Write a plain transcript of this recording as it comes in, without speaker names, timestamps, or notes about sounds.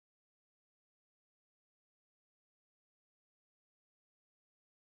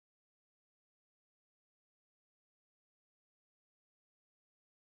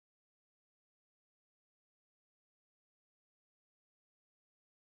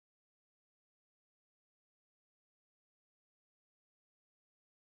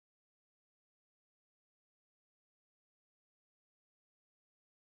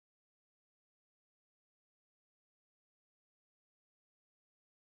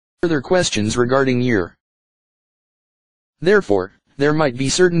further questions regarding your. Therefore, there might be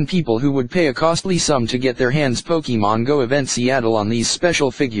certain people who would pay a costly sum to get their hands Pokémon Go Event Seattle on these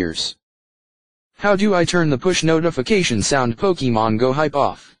special figures. How do I turn the push notification sound Pokémon Go hype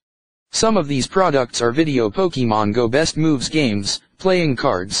off? Some of these products are video Pokémon Go best moves games, playing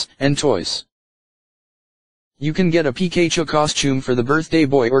cards, and toys. You can get a Pikachu costume for the birthday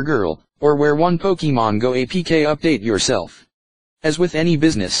boy or girl, or wear one Pokémon Go APK update yourself. As with any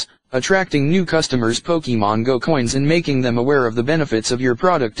business, attracting new customers Pokémon Go coins and making them aware of the benefits of your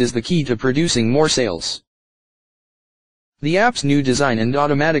product is the key to producing more sales. The app's new design and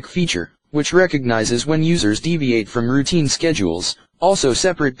automatic feature, which recognizes when users deviate from routine schedules, also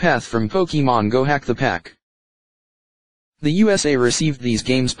separate path from Pokémon Go Hack the Pack. The USA received these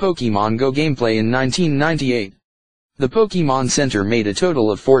games' Pokémon Go gameplay in 1998. The Pokémon Center made a total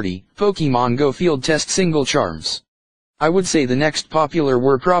of 40 Pokémon Go field test single charms. I would say the next popular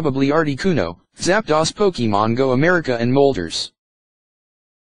were probably Articuno, Zapdos, Pokémon Go America and Molders.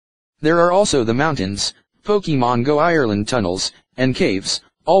 There are also the mountains, Pokémon Go Ireland tunnels, and caves,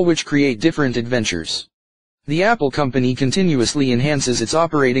 all which create different adventures. The Apple company continuously enhances its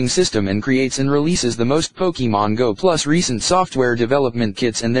operating system and creates and releases the most Pokémon Go Plus recent software development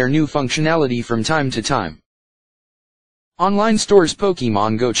kits and their new functionality from time to time. Online stores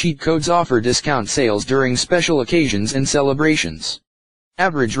Pokémon Go cheat codes offer discount sales during special occasions and celebrations.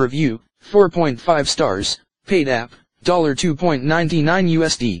 Average review, 4.5 stars, paid app, $2.99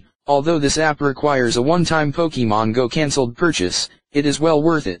 USD. Although this app requires a one-time Pokémon Go cancelled purchase, it is well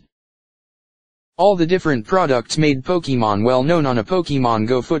worth it. All the different products made Pokémon well known on a Pokémon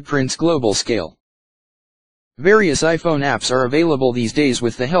Go footprint's global scale. Various iPhone apps are available these days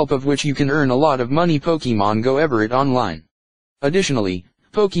with the help of which you can earn a lot of money Pokémon Go Everett online. Additionally,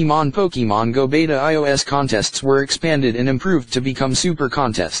 Pokémon Go Beta iOS contests were expanded and improved to become super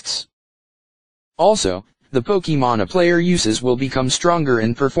contests. Also, the Pokémon a player uses will become stronger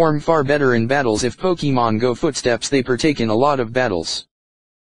and perform far better in battles if Pokémon Go footsteps they partake in a lot of battles.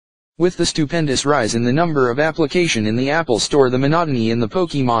 With the stupendous rise in the number of applications in the Apple Store, the monotony in the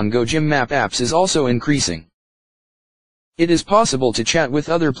Pokémon Go Gym Map apps is also increasing. It is possible to chat with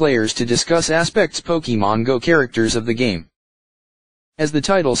other players to discuss aspects Pokémon Go characters of the game. As the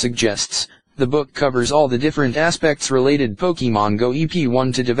title suggests, the book covers all the different aspects related Pokémon Go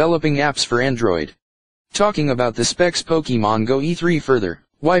EP1 to developing apps for Android. Talking about the specs Pokémon Go E3 further,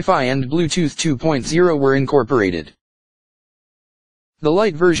 Wi-Fi and Bluetooth 2.0 were incorporated. The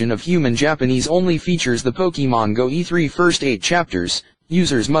light version of Human Japanese only features the Pokémon Go E3 first 8 chapters.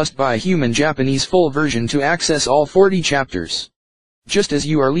 Users must buy Human Japanese full version to access all 40 chapters. Just as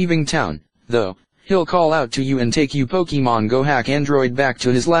you are leaving town, though, he'll call out to you and take you Pokémon Go hack Android back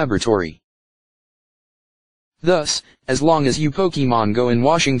to his laboratory. Thus, as long as you Pokémon Go in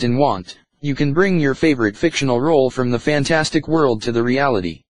Washington want, you can bring your favorite fictional role from the fantastic world to the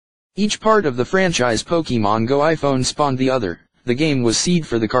reality. Each part of the franchise Pokémon Go iPhone spawned the other. The game was seed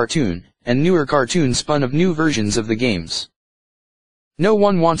for the cartoon, and newer cartoons spun of new versions of the games. No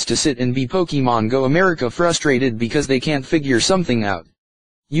one wants to sit and be Pokémon Go America frustrated because they can't figure something out.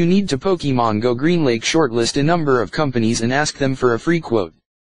 You need to Pokémon Go Green Lake shortlist a number of companies and ask them for a free quote.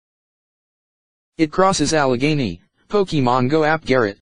 It crosses Allegheny, Pokémon Go app Garrett,